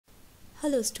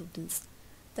Hello students,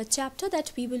 the chapter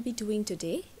that we will be doing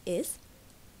today is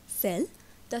Cell,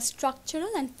 the structural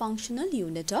and functional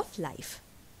unit of life.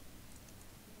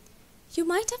 You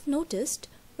might have noticed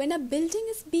when a building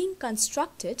is being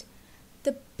constructed,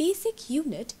 the basic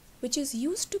unit which is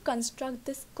used to construct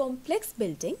this complex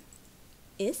building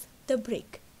is the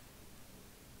brick.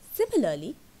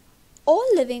 Similarly, all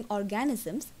living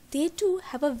organisms, they too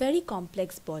have a very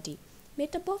complex body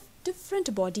made up of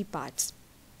different body parts.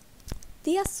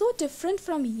 They are so different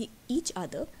from each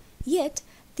other, yet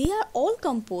they are all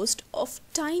composed of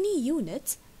tiny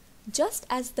units just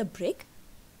as the brick,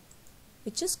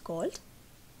 which is called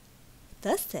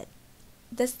the cell.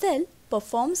 The cell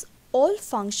performs all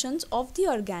functions of the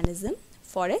organism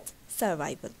for its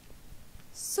survival.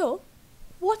 So,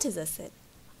 what is a cell?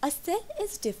 A cell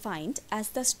is defined as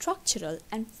the structural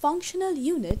and functional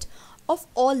unit of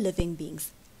all living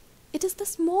beings. It is the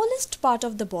smallest part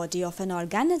of the body of an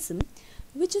organism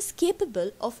which is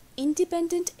capable of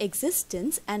independent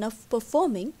existence and of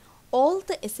performing all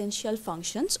the essential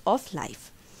functions of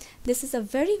life. This is a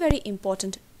very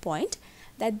important point,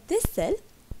 that this cell,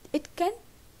 it can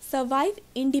survive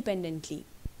independently.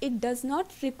 It does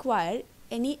not require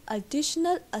any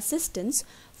additional assistance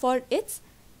for its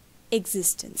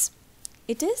existence.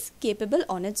 It is capable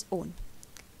on its own.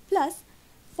 Plus,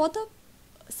 for the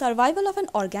survival of an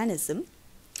organism,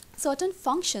 certain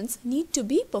functions need to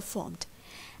be performed.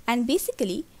 And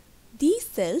basically, these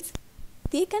cells,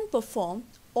 they can perform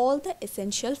all the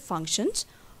essential functions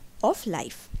of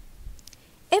life.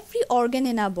 Every organ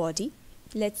in our body,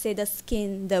 let's say the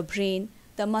skin, the brain,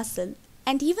 the muscle,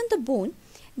 and even the bone,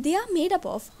 they are made up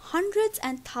of hundreds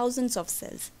and thousands of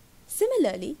cells.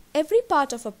 Similarly, every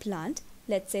part of a plant,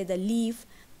 let's say the leaf,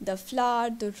 the flower,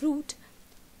 the root,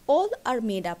 all are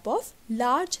made up of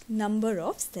large number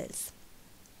of cells.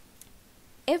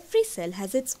 Every cell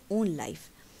has its own life.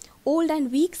 Old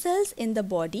and weak cells in the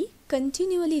body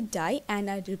continually die and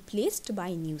are replaced by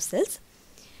new cells.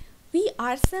 We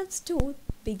ourselves too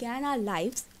began our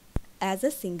lives as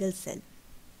a single cell.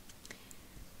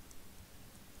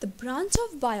 The branch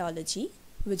of biology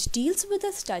which deals with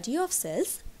the study of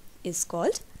cells is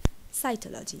called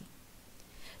cytology.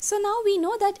 So now we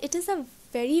know that it is a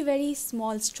very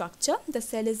small structure. The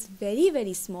cell is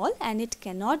very small and it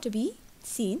cannot be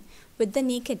seen with the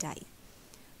naked eye.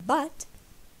 But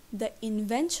the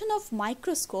invention of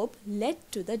microscope led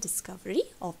to the discovery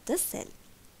of the cell.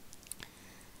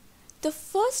 The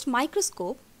first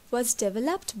microscope was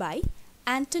developed by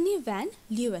Antony van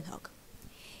Leeuwenhoek.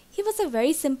 He was a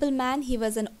very simple man. He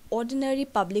was an ordinary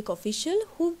public official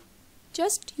who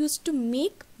just used to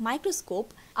make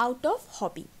microscope out of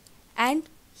hobby, and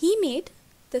he made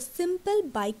the simple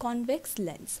biconvex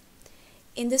lens.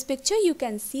 In this picture you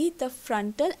can see the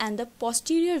frontal and the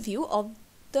posterior view of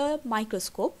the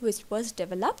microscope which was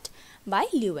developed by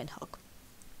Leeuwenhoek.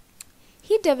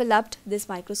 He developed this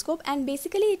microscope, and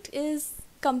basically it is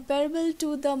comparable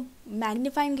to the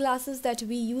magnifying glasses that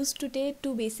we use today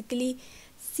to basically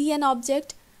see an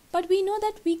object, but we know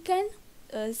that we can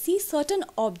see certain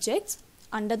objects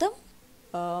under the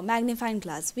magnifying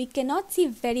glass. We cannot see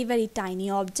very tiny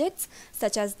objects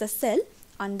such as the cell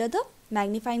under the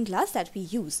magnifying glass that we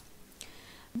use.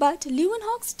 But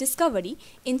Leeuwenhoek's discovery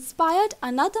inspired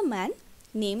another man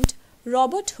named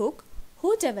Robert Hooke,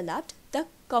 who developed the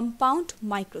compound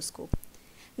microscope.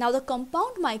 Now the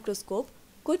compound microscope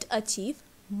could achieve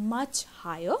much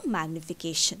higher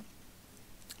magnification.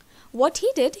 What he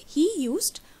did, he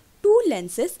used two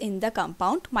lenses in the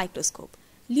compound microscope.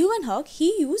 Leeuwenhoek,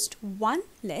 he used one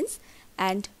lens,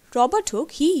 and Robert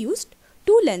Hooke, he used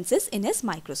two lenses in his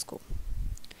microscope.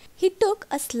 He took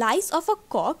a slice of a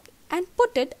cork and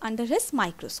put it under his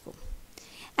microscope,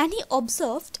 and he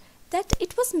observed that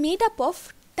it was made up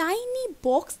of tiny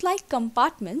box-like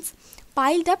compartments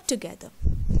piled up together.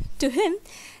 To him,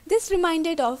 this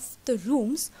reminded of the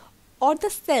rooms or the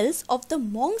cells of the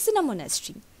monks in a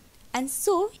monastery, and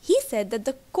so he said that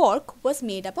the cork was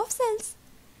made up of cells,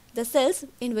 the cells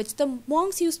in which the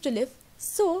monks used to live.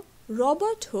 So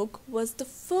Robert Hooke was the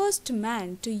first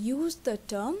man to use the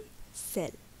term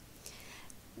cell.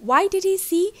 Why did he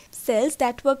see cells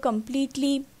that were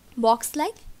completely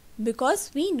box-like?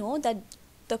 Because we know that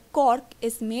the cork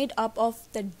is made up of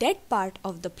the dead part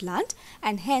of the plant,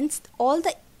 and hence all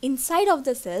the inside of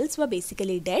the cells were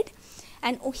basically dead,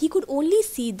 and he could only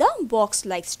see the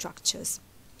box-like structures.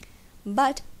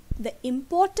 But the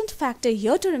important factor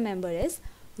here to remember is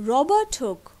Robert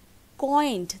Hooke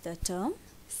coined the term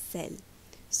cell.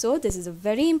 So this is a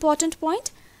very important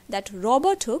point, that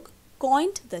Robert Hooke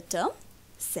coined the term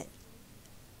cell.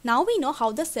 Now we know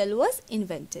how the cell was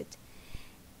invented.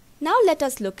 Now let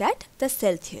us look at the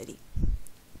cell theory.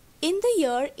 In the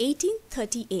year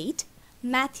 1838,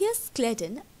 Matthias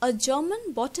Claden, a German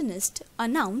botanist,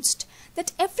 announced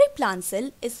that every plant cell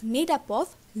is made up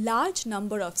of large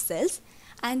number of cells,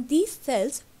 and these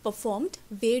cells performed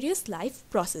various life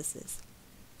processes.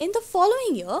 In the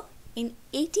following year, in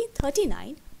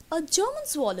 1839, a German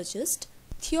zoologist,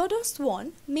 Theodor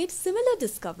Swan, made similar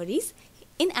discoveries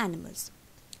in animals.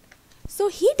 So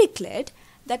he declared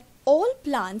that all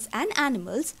plants and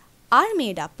animals are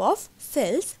made up of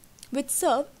cells which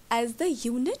serve as the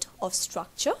unit of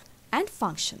structure and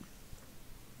function.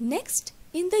 Next,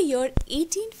 in the year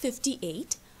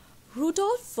 1858,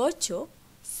 Rudolf Virchow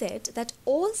said that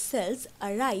all cells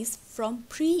arise from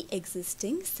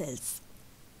pre-existing cells.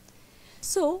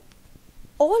 So,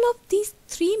 all of these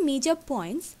three major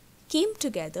points came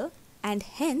together, and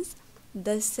hence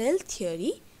the cell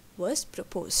theory was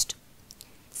proposed.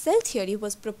 Cell theory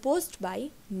was proposed by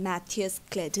Matthias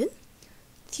Claden,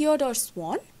 Theodor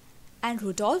Swan, and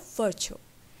Rudolf Virchow,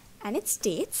 and it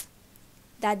states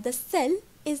that the cell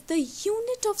is the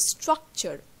unit of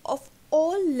structure of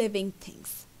all living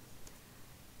things.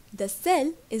 The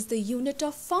cell is the unit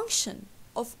of function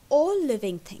of all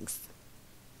living things,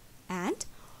 and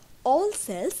all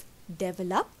cells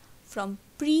develop from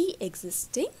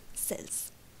pre-existing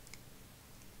cells.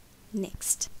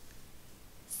 Next,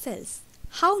 cells.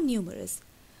 How numerous?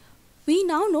 We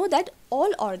now know that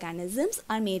all organisms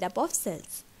are made up of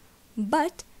cells,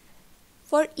 but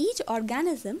for each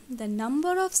organism the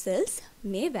number of cells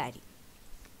may vary.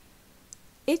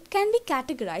 It can be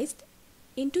categorized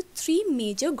into three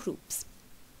major groups.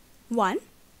 1.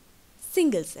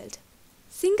 Single-celled.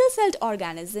 Single-celled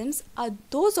organisms are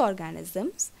those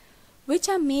organisms which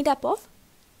are made up of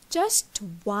just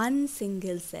one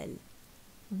single cell.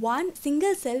 One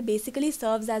single cell basically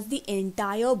serves as the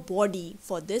entire body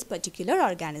for this particular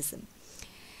organism.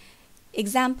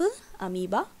 Example,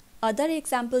 amoeba. Other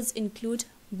examples include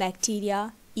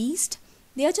bacteria, yeast.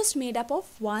 They are just made up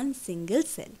of one single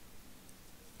cell.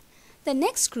 The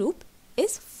next group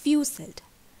is few-celled.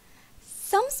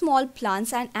 Some small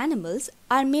plants and animals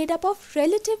are made up of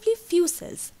relatively few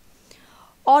cells.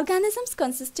 Organisms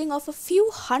consisting of a few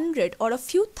hundred or a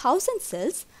few thousand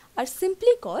cells are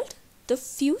simply called the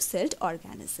few-celled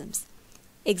organisms.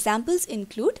 Examples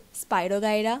include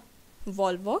Spirogyra,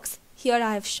 Volvox. Here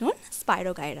I have shown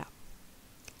Spirogyra.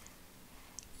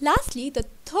 Lastly, the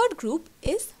third group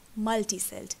is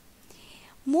multi-celled.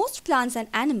 Most plants and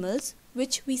animals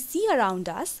which we see around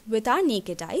us with our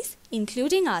naked eyes,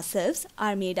 including ourselves,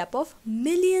 are made up of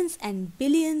millions and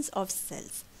billions of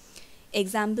cells.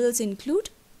 Examples include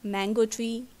mango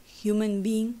tree, human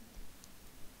being.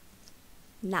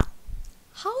 Now,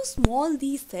 how small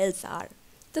these cells are?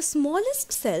 The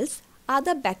smallest cells are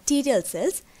the bacterial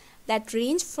cells that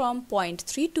range from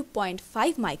 0.3 to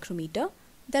 0.5 micrometer.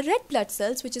 The red blood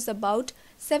cells, which is about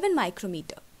 7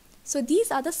 micrometer. So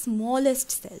these are the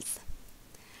smallest cells.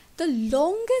 The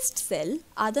longest cell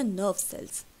are the nerve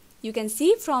cells. You can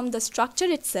see from the structure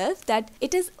itself that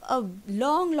it is a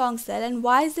long cell. And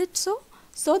why is it so?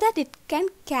 So that it can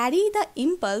carry the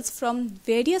impulse from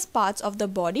various parts of the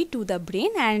body to the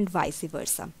brain and vice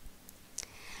versa.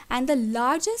 And the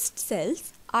largest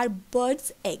cells are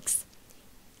birds' eggs.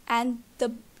 And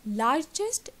the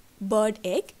largest bird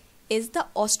egg is the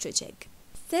ostrich egg.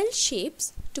 Cell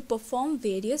shapes to perform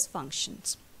various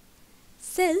functions.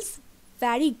 Cells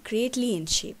vary greatly in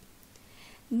shape.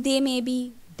 They may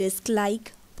be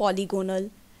disc-like,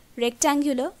 polygonal,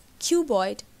 rectangular,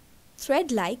 cuboid,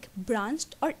 thread-like,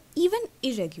 branched, or even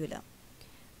irregular.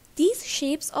 These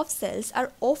shapes of cells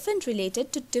are often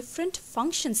related to different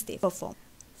functions they perform.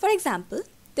 For example,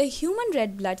 the human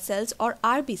red blood cells or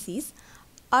RBCs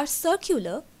are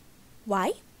circular.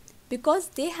 Why? Because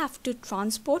they have to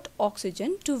transport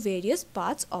oxygen to various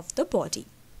parts of the body.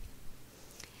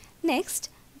 Next,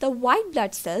 the white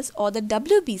blood cells or the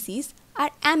WBCs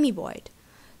are amoeboid,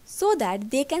 so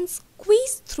that they can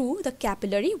squeeze through the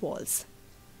capillary walls.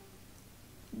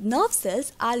 Nerve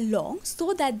cells are long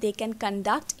so that they can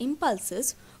conduct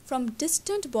impulses from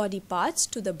distant body parts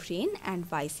to the brain and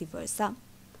vice versa.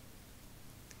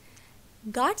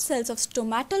 Guard cells of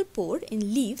stomatal pore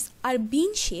in leaves are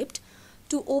bean-shaped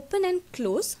to open and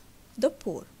close the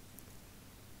pore.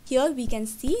 Here we can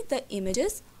see the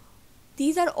images.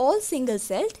 These are all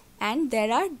single-celled and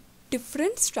there are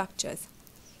different structures.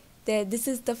 This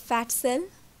is the fat cell,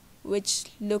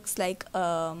 which looks like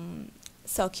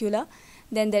circular.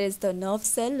 Then there is the nerve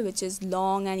cell, which is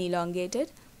long and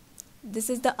elongated. This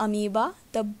is the amoeba.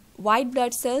 The white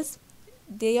blood cells,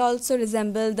 they also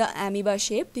resemble the amoeba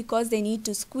shape because they need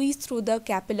to squeeze through the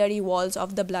capillary walls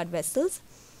of the blood vessels.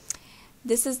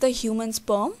 This is the human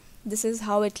sperm. This is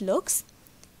how it looks.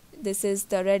 This is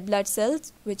the red blood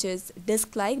cells, which is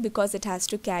disc-like because it has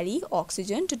to carry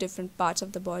oxygen to different parts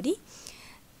of the body.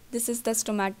 This is the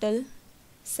stomatal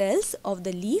cells of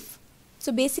the leaf.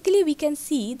 So basically we can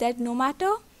see that no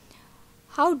matter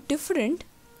how different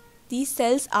these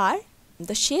cells are,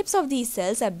 the shapes of these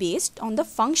cells are based on the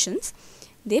functions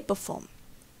they perform.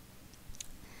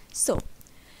 So,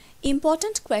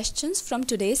 important questions from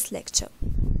today's lecture.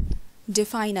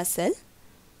 Define a cell.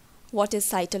 What is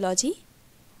cytology?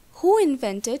 Who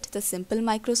invented the simple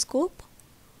microscope?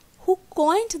 Who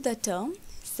coined the term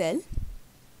cell?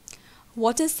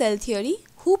 What is cell theory?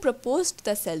 Who proposed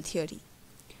the cell theory?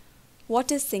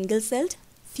 What is single-celled,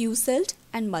 few-celled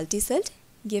and multi-celled?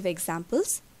 Give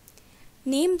examples.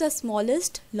 Name the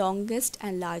smallest, longest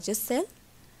and largest cell.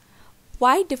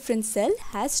 Why different cell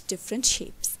has different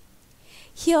shapes.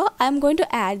 Here I am going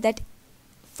to add that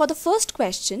for the first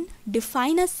question,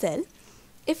 define a cell.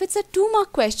 If it's a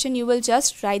 2-mark question, you will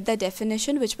just write the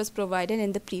definition which was provided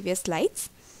in the previous slides.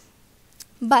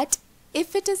 But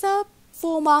if it is a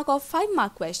 4-mark or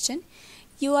 5-mark question,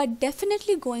 you are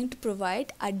definitely going to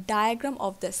provide a diagram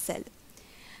of the cell.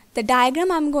 The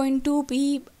diagram I am going to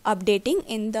be updating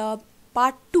in the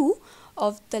part 2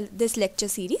 of this lecture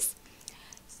series.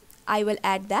 I will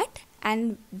add that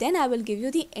and then I will give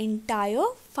you the entire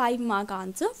 5-mark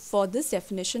answer for this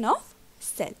definition of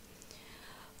cell.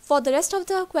 For the rest of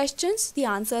the questions, the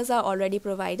answers are already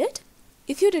provided.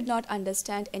 If you did not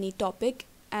understand any topic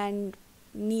and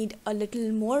need a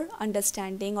little more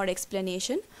understanding or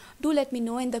explanation, do let me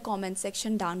know in the comment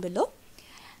section down below.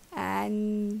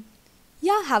 And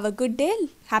yeah, have a good day.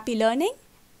 Happy learning.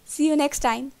 See you next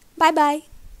time. Bye bye.